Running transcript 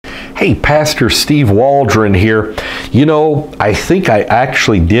Hey, Pastor Steve Waldron here. You know, I think I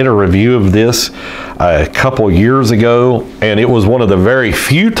actually did a review of this a couple years ago, and it was one of the very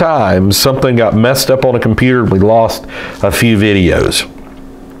few times something got messed up on a computer and we lost a few videos.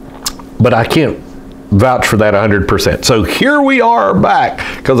 But I can't vouch for that 100%. So here we are back,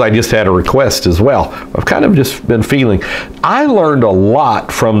 because I just had a request as well. I've kind of just been feeling, I learned a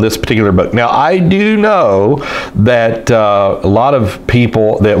lot from this particular book. Now, I do know that a lot of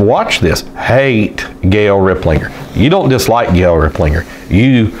people that watch this hate Gail Riplinger. You don't dislike Gail Riplinger.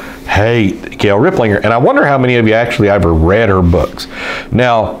 You hate Gail Riplinger. And I wonder how many of you actually ever read her books.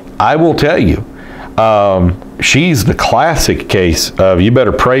 Now, I will tell you, she's the classic case of you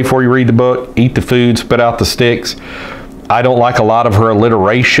better pray before you read the book, eat the food, spit out the sticks. I don't like a lot of her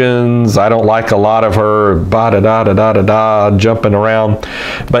alliterations. I don't like a lot of her ba-da-da-da-da-da-da jumping around.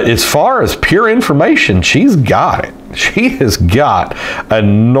 But as far as pure information, she's got it. She has got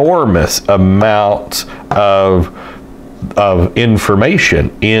enormous amounts of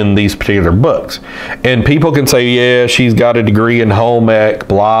information in these particular books. And people can say, yeah, she's got a degree in home ec,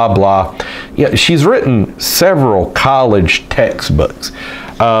 blah, blah. Yeah, she's written several college textbooks.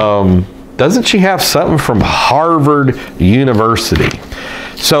 Doesn't she have something from Harvard University?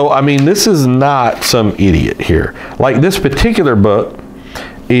 So, I mean, this is not some idiot here. Like, this particular book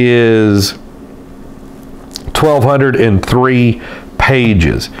is 1,203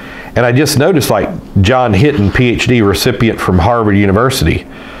 pages. And I just noticed, like, John Hitton, PhD recipient from Harvard University,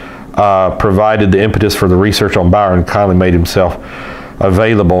 provided the impetus for the research on Byron and kindly made himself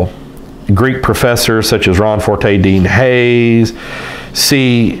available. Greek professors such as Ron Forte, Dean Hayes,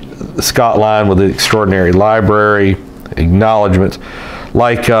 C. Scott Line with the extraordinary library, acknowledgments,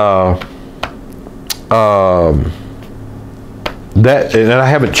 like that, and I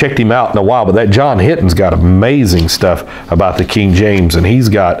haven't checked him out in a while, but that John Hitton's got amazing stuff about the King James, and he's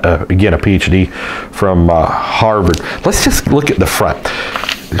got, again, a PhD from Harvard. Let's just look at the front.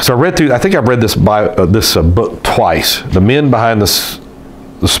 So I read through, I think I've read this book twice. The men behind the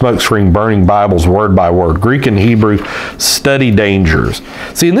smoke screen burning Bibles word by word, Greek and Hebrew study dangers.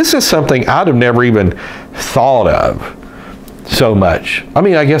 See, and this is something I'd have never even thought of so much. I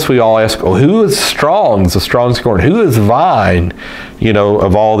mean, I guess we all ask, oh, who is Strong's, the Strong's Concordance? Who is Vine, you know,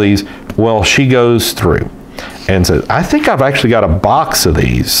 of all these? Well, she goes through and says, I think I've actually got a box of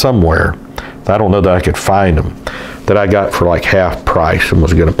these somewhere. I don't know that I could find them, that I got for like half price and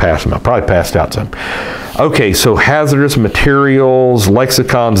was going to pass them. I probably passed out some. Okay, so hazardous materials,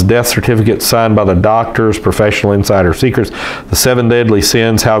 lexicons, death certificates signed by the doctors, professional insider secrets, the 7 deadly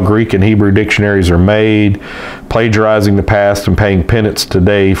sins, how Greek and Hebrew dictionaries are made, plagiarizing the past and paying penance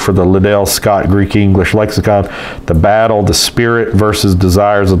today for the Liddell Scott Greek English lexicon, the battle, the spirit versus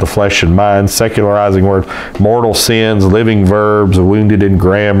desires of the flesh and mind, secularizing words, mortal sins, living verbs, wounded in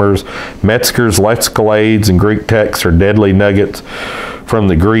grammars, Metzger's lexicalades and Greek texts are deadly nuggets from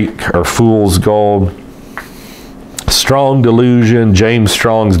the Greek or fool's gold. Strong delusion, James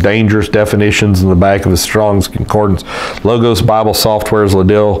Strong's dangerous definitions in the back of his Strong's Concordance, Logos Bible Software's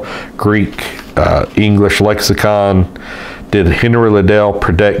Liddell Greek English lexicon. Did Henry Liddell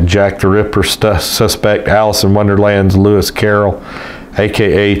predict Jack the Ripper suspect? Alice in Wonderland's Lewis Carroll,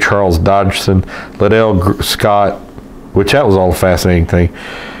 aka Charles Dodgson, Liddell Scott, which that was all a fascinating thing.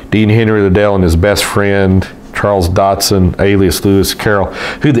 Dean Henry Liddell and his best friend Charles Dodson, alias Lewis Carroll,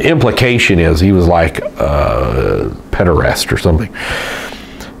 who the implication is he was like a pederast or something.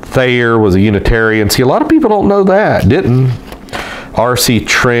 Thayer was a Unitarian. See, a lot of people don't know that, didn't. R.C.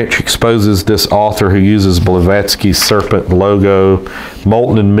 Trench exposes this author who uses Blavatsky's serpent logo.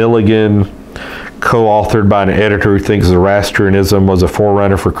 Moulton and Milligan, co-authored by an editor who thinks Zoroastrianism was a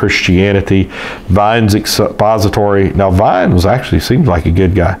forerunner for Christianity. Vine's expository. Now, Vine was actually seems like a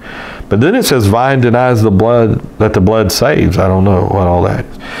good guy. But then it says Vine denies the blood saves. I don't know what all that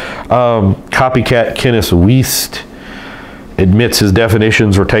is. Copycat Kenneth Wiest admits his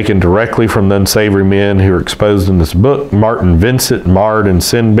definitions were taken directly from the unsavory men who are exposed in this book. Martin Vincent, marred and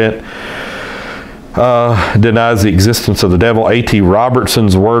sin-bent, denies the existence of the devil. A.T.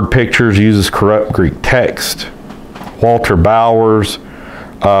 Robertson's word pictures uses corrupt Greek text. Walter Bowers,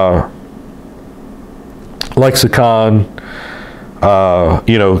 lexicon,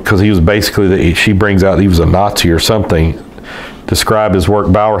 you know, because he was basically, she brings out he was a Nazi or something. Describe his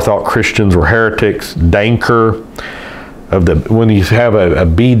work. Bauer thought Christians were heretics. Danker, when you have a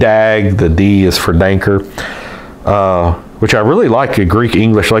BDAG, the D is for Danker, which I really like. A Greek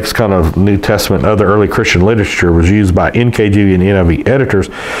English lexicon of New Testament and other early Christian literature was used by NKJV and NIV editors.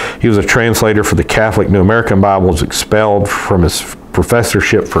 He was a translator for the Catholic New American Bible, was expelled from his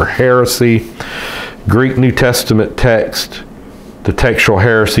professorship for heresy. Greek New Testament text The Textual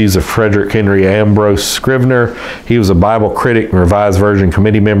Heresies of Frederick Henry Ambrose Scrivener. He was a Bible critic and Revised Version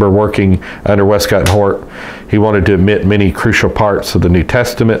Committee member working under Westcott and Hort. He wanted to omit many crucial parts of the New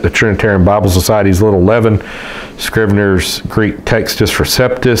Testament. The Trinitarian Bible Society's Little Leaven. Scrivener's Greek Textus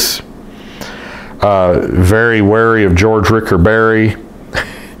Receptus. Very wary of George Ricker Barry.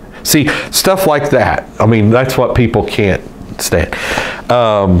 See, stuff like that. I mean, that's what people can't stand.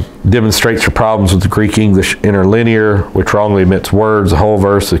 Demonstrates your problems with the Greek-English interlinear, which wrongly omits words. The whole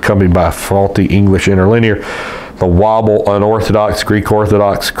verse is accompanied by a faulty English interlinear. The wobble, unorthodox, Greek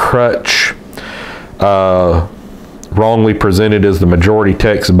Orthodox crutch, wrongly presented as the majority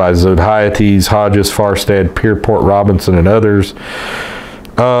text by Zodhiates, Hodges, Farstad, Pierpont, Robinson, and others.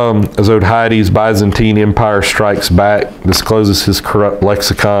 Zodhiates' Byzantine Empire Strikes Back discloses his corrupt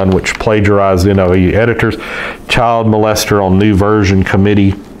lexicon, which plagiarized NOE editors. Child molester on New Version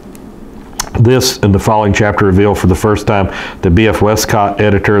Committee. This and the following chapter reveal for the first time the B.F. Westcott,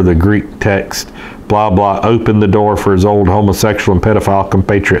 editor of the Greek text, blah, blah, opened the door for his old homosexual and pedophile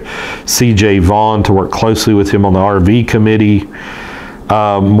compatriot C.J. Vaughn to work closely with him on the RV Committee.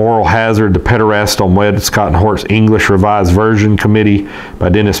 Moral Hazard, the pederast on Westcott and Hort's English Revised Version Committee by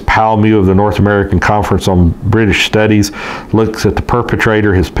Dennis Palmew of the North American Conference on British Studies, looks at the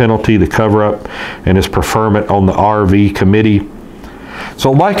perpetrator, his penalty, the cover-up, and his preferment on the RV Committee.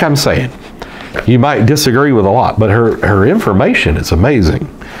 So like I'm saying, you might disagree with a lot, but her information is amazing.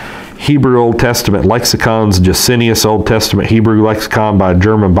 Hebrew Old Testament lexicons. Jacinius Old Testament Hebrew lexicon by a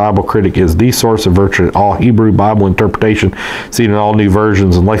German Bible critic is the source of virtually all Hebrew Bible interpretation seen in all new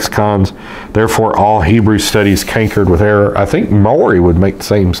versions and lexicons. Therefore, all Hebrew studies cankered with error. I think Morey would make the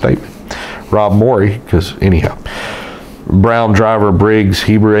same statement. Rob Morey, because anyhow. Brown Driver Briggs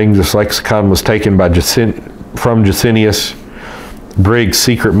Hebrew English lexicon was taken by from Jacinius. Briggs'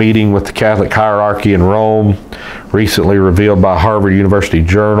 secret meeting with the Catholic hierarchy in Rome, recently revealed by Harvard University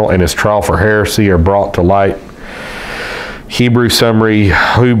Journal, and his trial for heresy are brought to light. Hebrew summary,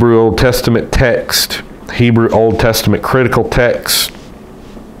 Hebrew Old Testament text, Hebrew Old Testament critical text.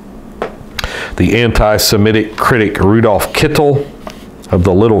 The anti-Semitic critic Rudolf Kittel of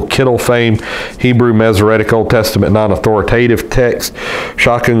the Little Kittel fame, Hebrew Masoretic Old Testament non-authoritative text,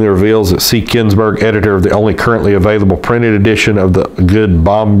 shockingly reveals that C. Ginsburg, editor of the only currently available printed edition of the Good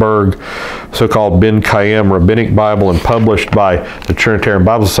Bomberg, so-called Ben Chaim Rabbinic Bible, and published by the Trinitarian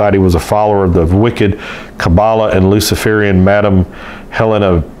Bible Society, was a follower of the wicked Kabbalah and Luciferian Madame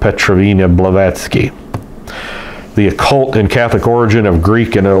Helena Petrovna Blavatsky. The occult and Catholic origin of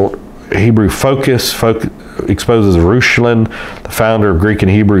Greek and Hebrew focus exposes Rushlin, the founder of Greek and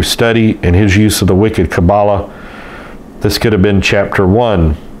Hebrew study, and his use of the wicked Kabbalah. This could have been chapter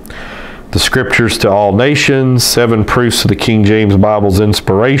 1. The Scriptures to All Nations, 7 proofs of the King James Bible's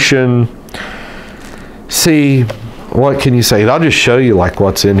inspiration. See, what can you say? I'll just show you like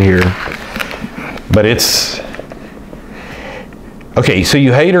what's in here. But it's... Okay, so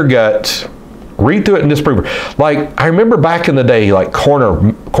you hate her guts. Read through it and disprove her. Like, I remember back in the day, like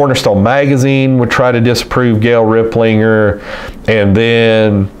Cornerstone Magazine would try to disprove Gail Riplinger, and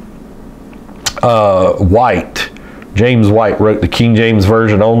then James White wrote the King James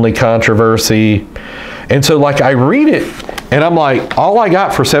Version only controversy. And so, like, I read it, and I'm like, all I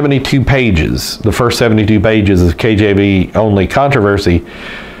got for 72 pages, the first 72 pages of KJV only controversy,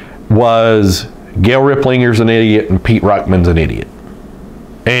 was Gail Riplinger's an idiot and Pete Ruckman's an idiot.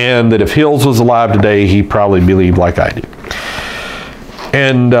 And that if Hills was alive today, he probably believed like I do.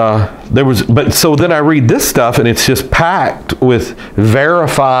 And so then I read this stuff, and it's just packed with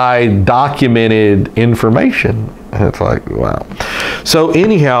verified, documented information. And it's like, wow. So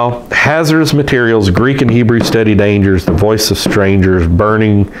anyhow, hazardous materials, Greek and Hebrew study dangers, the voice of strangers,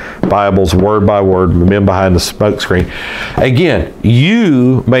 burning Bibles word by word, men behind the smoke screen. Again,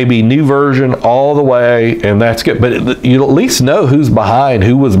 you may be New Version all the way, and that's good. But you at least know who's behind,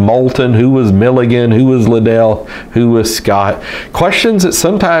 who was Moulton, who was Milligan, who was Liddell, who was Scott. Questions that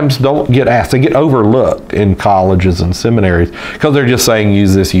sometimes don't get asked. They get overlooked in colleges and seminaries because they're just saying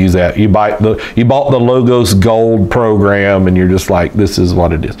use this, use that. You bought the Logos Gold program, and you're just like, this is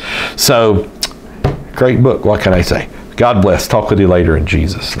what it is. So, great book. What can I say? God bless. Talk with you later in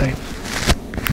Jesus' name.